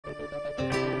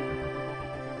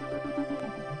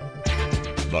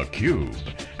theCUBE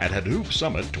at Hadoop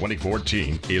Summit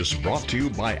 2014 is brought to you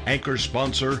by anchor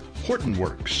sponsor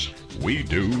Hortonworks. We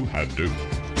do Hadoop.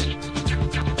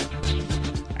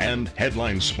 And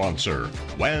headline sponsor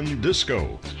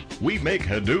WANdisco. We make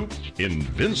Hadoop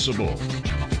invincible.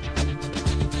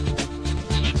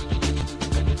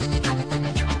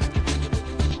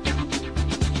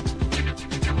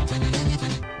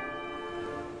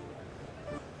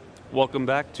 Welcome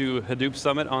back to Hadoop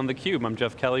Summit on theCUBE. I'm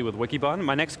Jeff Kelly with Wikibon.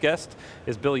 My next guest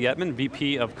is Bill Yetman,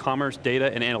 VP of Commerce,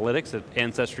 Data, and Analytics at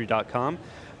Ancestry.com.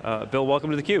 Bill, welcome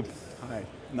to theCUBE.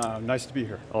 Hi, nice to be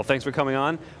here. Well, thanks for coming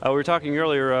on. We were talking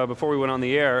earlier before we went on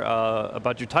the air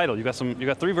about your title. You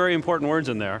got three very important words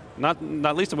in there, not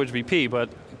least of which VP, but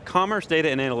Commerce, Data,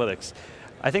 and Analytics.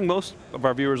 I think most of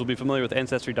our viewers will be familiar with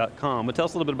Ancestry.com, but tell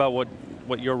us a little bit about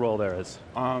what your role there is.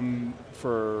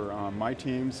 For my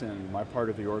teams and my part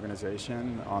of the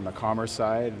organization, on the commerce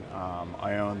side,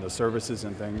 I own the services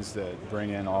and things that bring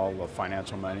in all the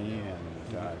financial money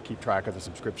and keep track of the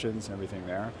subscriptions and everything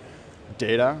there.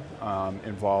 Data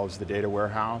involves the data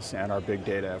warehouse and our big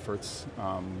data efforts.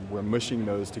 We're mushing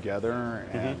those together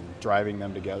and driving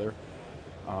them together.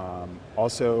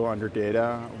 Also under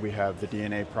data, we have the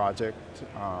DNA project.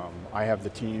 I have the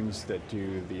teams that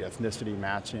do the ethnicity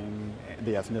matching,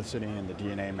 the ethnicity and the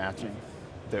DNA matching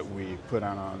that we put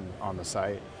on the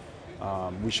site.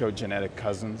 We show genetic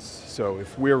cousins, so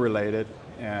if we're related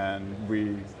and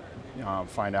we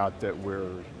find out that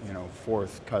we're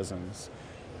fourth cousins,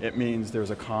 it means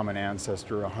there's a common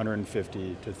ancestor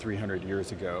 150 to 300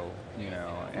 years ago,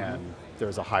 and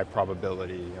there's a high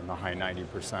probability in the high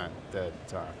 90% that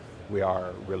we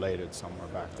are related somewhere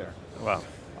back there.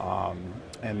 Wow.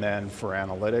 And then for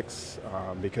analytics,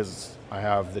 because I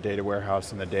have the data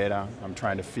warehouse and the data, I'm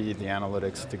trying to feed the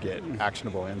analytics to get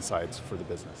actionable insights for the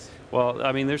business. Well,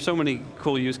 I mean, there's so many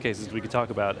cool use cases we could talk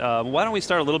about. Why don't we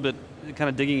start a little bit kind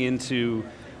of digging into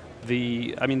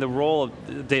the role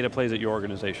of data plays at your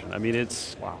organization. I mean,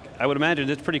 I would imagine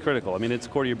it's pretty critical. I mean, it's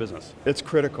core to your business. It's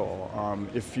critical.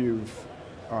 If you've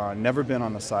never been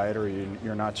on the site or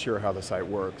you're not sure how the site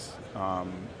works,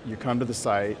 you come to the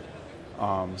site,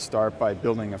 start by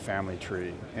building a family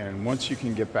tree. And once you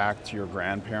can get back to your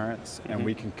grandparents and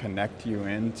we can connect you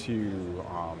into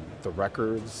the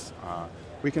records,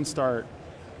 we can start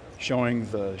showing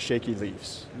the shaky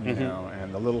leaves,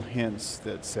 and the little hints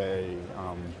that say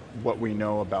what we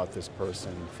know about this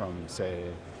person from, say,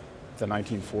 the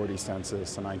 1940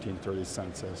 census, the 1930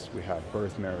 census. We have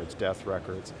birth, marriage, death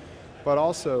records, but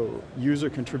also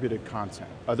user-contributed content.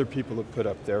 Other people have put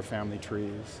up their family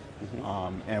trees,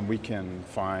 and we can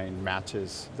find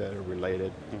matches that are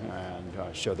related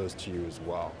and show those to you as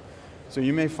well. So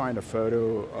you may find a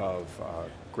photo of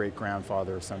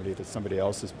great-grandfather or somebody that somebody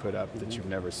else has put up that you've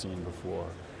never seen before.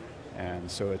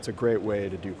 And so it's a great way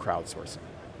to do crowdsourcing.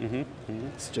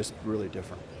 It's just really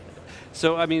different.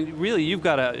 So, I mean, really,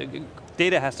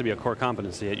 data has to be a core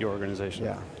competency at your organization.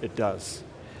 Yeah, it does.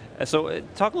 So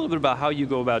talk a little bit about how you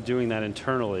go about doing that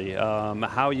internally,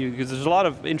 because there's a lot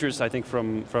of interest, I think,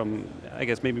 from I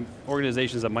guess maybe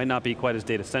organizations that might not be quite as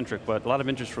data-centric, but a lot of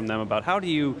interest from them about how do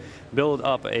you build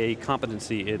up a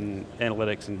competency in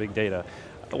analytics and big data.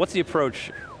 What's the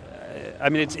approach? I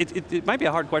mean, it might be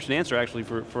a hard question to answer actually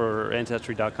for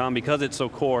Ancestry.com because it's so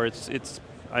core,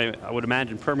 I would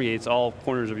imagine permeates all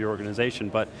corners of your organization,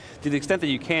 but to the extent that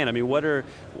you can, I mean,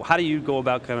 how do you go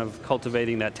about kind of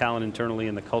cultivating that talent internally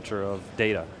in the culture of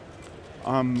data?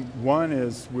 One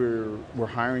is we're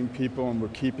hiring people and we're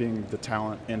keeping the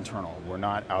talent internal. We're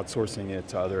not outsourcing it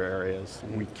to other areas.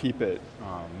 We keep it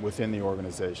within the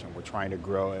organization. We're trying to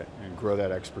grow it and grow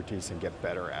that expertise and get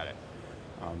better at it.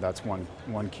 That's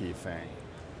one key thing.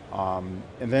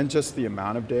 And then just the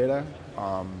amount of data.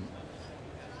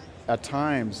 At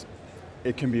times,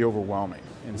 it can be overwhelming.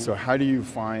 And so how do you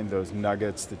find those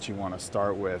nuggets that you want to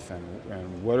start with,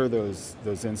 and what are those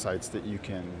insights that you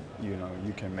can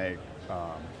make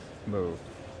move?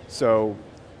 So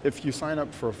if you sign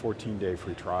up for a 14-day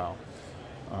free trial,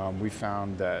 we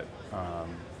found that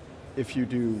if you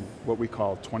do what we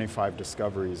call 25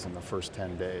 discoveries in the first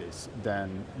 10 days,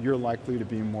 then you're likely to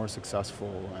be more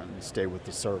successful and stay with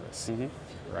the service,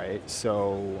 right?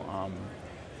 So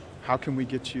how can we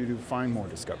get you to find more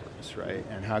discoveries, right?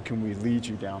 And how can we lead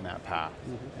you down that path?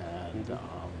 And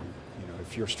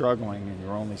if you're struggling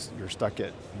and you're stuck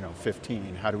at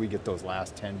 15, how do we get those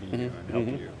last 10 to you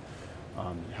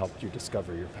and help you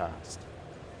discover your past?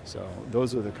 So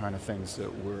those are the kind of things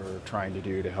that we're trying to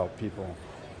do to help people.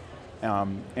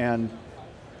 And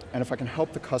if I can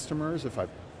help the customers, if I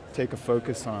take a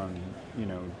focus on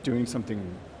doing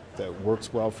something that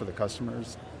works well for the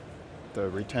customers, the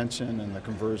retention and the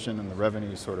conversion and the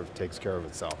revenue sort of takes care of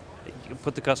itself. You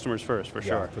put the customers first, for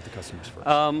sure. Yeah, put the customers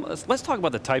first. Let's talk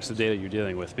about the types of data you're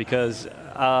dealing with, because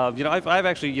I've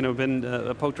actually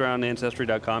been poked around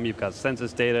Ancestry.com. You've got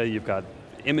census data, you've got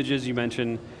images you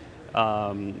mentioned,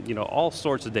 all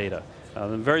sorts of data.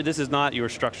 This is not your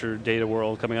structured data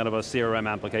world coming out of a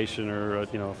CRM application or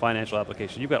a financial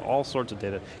application. You've got all sorts of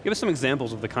data. Give us some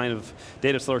examples of the kind of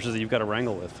data sources that you've got to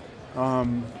wrangle with. The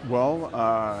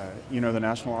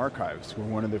National Archives. We're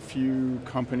one of the few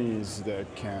companies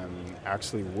that can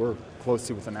actually work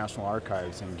closely with the National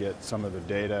Archives and get some of the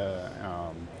data,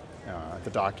 the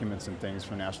documents and things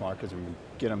from the National Archives, and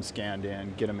get them scanned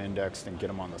in, get them indexed, and get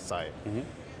them on the site.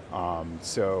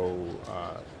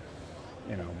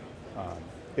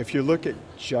 If you look at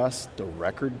just the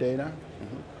record data,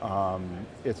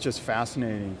 it's just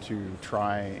fascinating to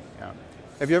try.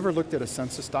 Have you ever looked at a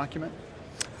census document?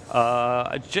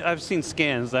 I've seen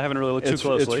scans. I haven't really looked too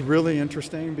closely. It's really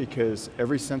interesting because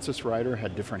every census writer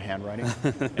had different handwriting,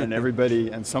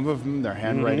 and some of them, their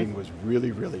handwriting was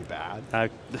really, really bad.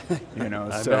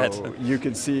 So you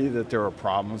could see that there were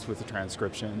problems with the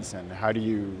transcriptions, and how do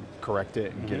you correct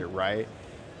it and get it right?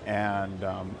 And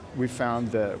we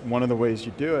found that one of the ways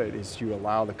you do it is you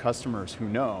allow the customers who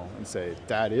know and say,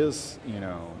 that is,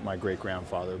 my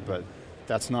great-grandfather, but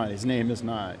that's not, his name is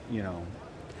not,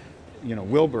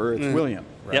 Wilbur, it's William,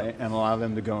 right? Yep. And allow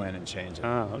them to go in and change it.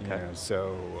 Oh, okay.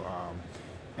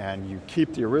 And you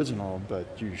keep the original,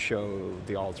 but you show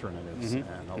the alternatives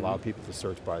and allow people to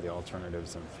search by the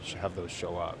alternatives and have those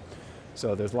show up.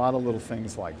 So there's a lot of little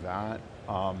things like that.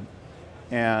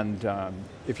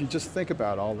 If you just think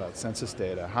about all that census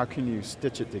data, how can you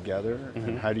stitch it together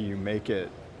and how do you make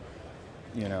it,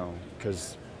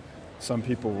 because some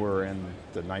people were in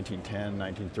the 1910,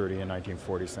 1930, and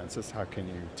 1940 census. How can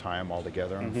you tie them all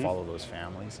together and follow those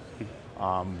families?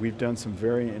 We've done some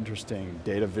very interesting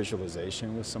data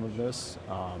visualization with some of this.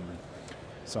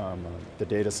 The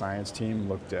data science team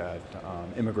looked at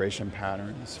immigration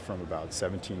patterns from about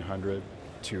 1700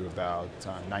 to about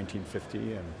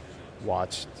 1950 and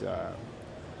watched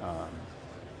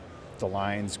the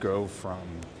lines go from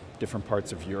different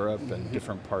parts of Europe and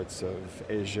different parts of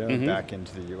Asia back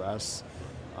into the US.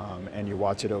 And you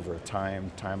watch it over a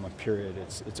time period.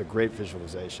 It's a great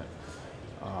visualization.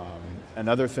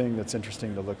 Another thing that's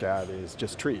interesting to look at is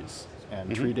just trees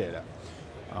and tree data.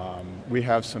 We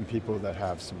have some people that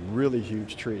have some really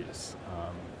huge trees,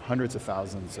 hundreds of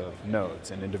thousands of nodes,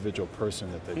 an individual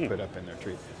person that they put up in their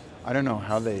tree. I don't know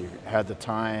how they had the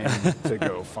time to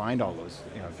go find all those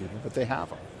people, but they have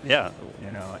them. Yeah.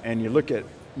 And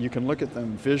you can look at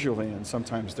them visually, and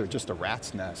sometimes they're just a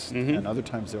rat's nest, and other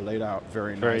times they're laid out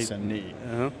very nice and neat.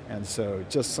 And so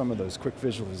just some of those quick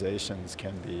visualizations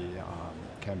can be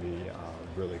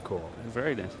really cool.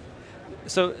 Very nice.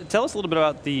 So tell us a little bit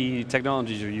about the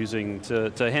technologies you're using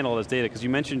to handle all this data, because you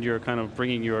mentioned you're kind of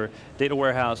bringing your data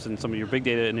warehouse and some of your big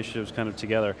data initiatives kind of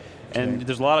together. And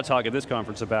there's a lot of talk at this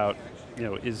conference about,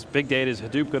 is big data, is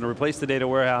Hadoop going to replace the data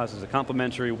warehouse? Is it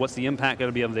complementary? What's the impact going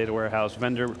to be on the data warehouse,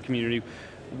 vendor community?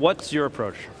 What's your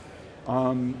approach?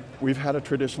 We've had a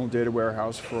traditional data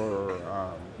warehouse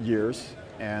for years,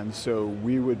 and so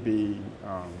we would be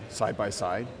side by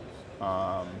side.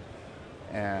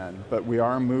 But we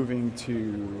are moving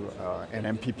to an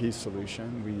MPP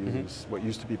solution. We use what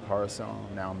used to be Paracel,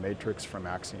 now Matrix from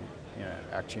Axiom,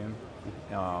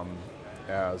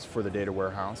 as for the data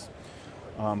warehouse.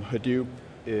 Hadoop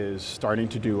is starting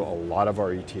to do a lot of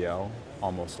our ETL.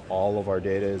 Almost all of our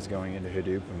data is going into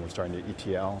Hadoop, and we're starting to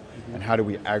ETL. And how do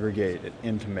we aggregate it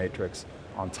into Matrix?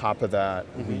 On top of that,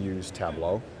 we use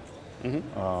Tableau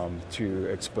to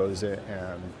expose it,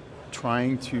 and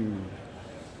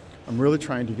I'm really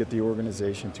trying to get the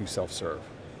organization to self-serve.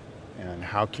 And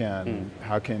how can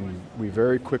we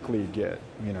very quickly get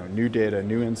new data,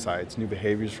 new insights, new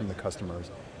behaviors from the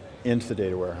customers into the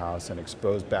data warehouse and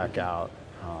expose back out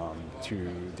to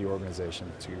the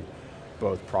organization, to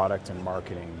both product and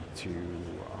marketing, to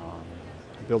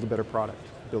build a better product,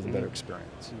 build a better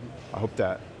experience. I hope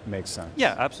that makes sense.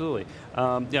 Yeah, absolutely.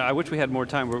 I wish we had more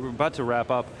time. We're about to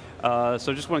wrap up.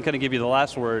 So just want to kind of give you the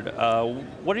last word.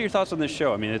 What are your thoughts on this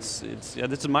show? I mean, this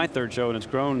is my third show, and it's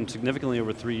grown significantly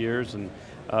over 3 years, and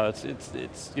it's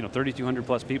 3,200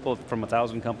 plus people from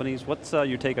 1,000 companies. What's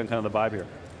your take on kind of the vibe here?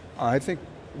 I think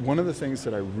one of the things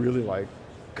that I really like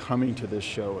coming to this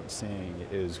show and seeing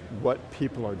is what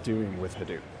people are doing with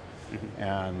Hadoop.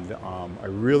 And I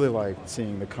really like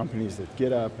seeing the companies that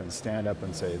get up and stand up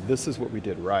and say, this is what we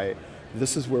did right,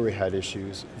 this is where we had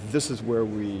issues, this is where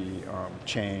we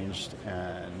changed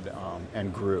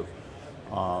and grew.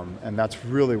 And that's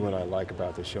really what I like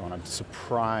about the show, and I'm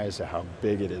surprised at how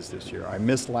big it is this year. I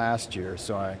missed last year,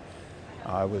 so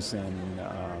I was in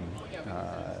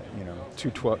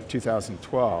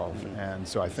 2012, and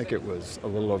so I think it was a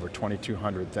little over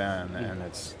 2,200 then, and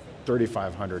it's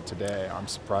 3,500 today. I'm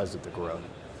surprised at the growth.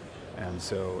 And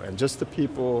just the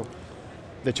people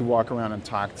that you walk around and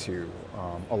talk to,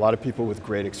 a lot of people with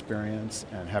great experience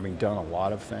and having done a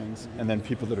lot of things, and then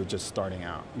people that are just starting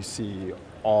out. You see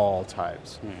all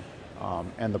types.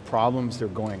 And the problems they're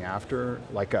going after,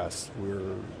 like us,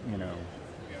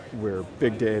 we're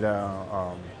big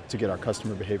data to get our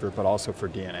customer behavior, but also for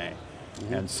DNA.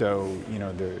 And so,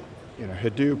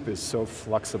 Hadoop is so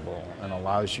flexible and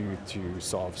allows you to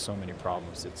solve so many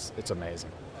problems. It's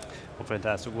amazing. Well,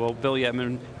 fantastic. Well, Bill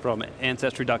Yetman from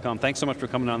Ancestry.com, thanks so much for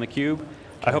coming on theCUBE.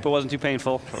 Okay. I hope it wasn't too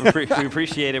painful. We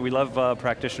appreciate it. We love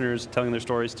practitioners telling their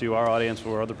stories to our audience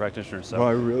or other practitioners. So. Well,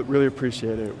 I really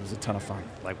appreciate it. It was a ton of fun.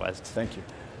 Likewise. Thank you.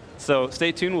 So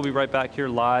stay tuned. We'll be right back here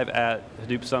live at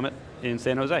Hadoop Summit in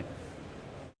San Jose.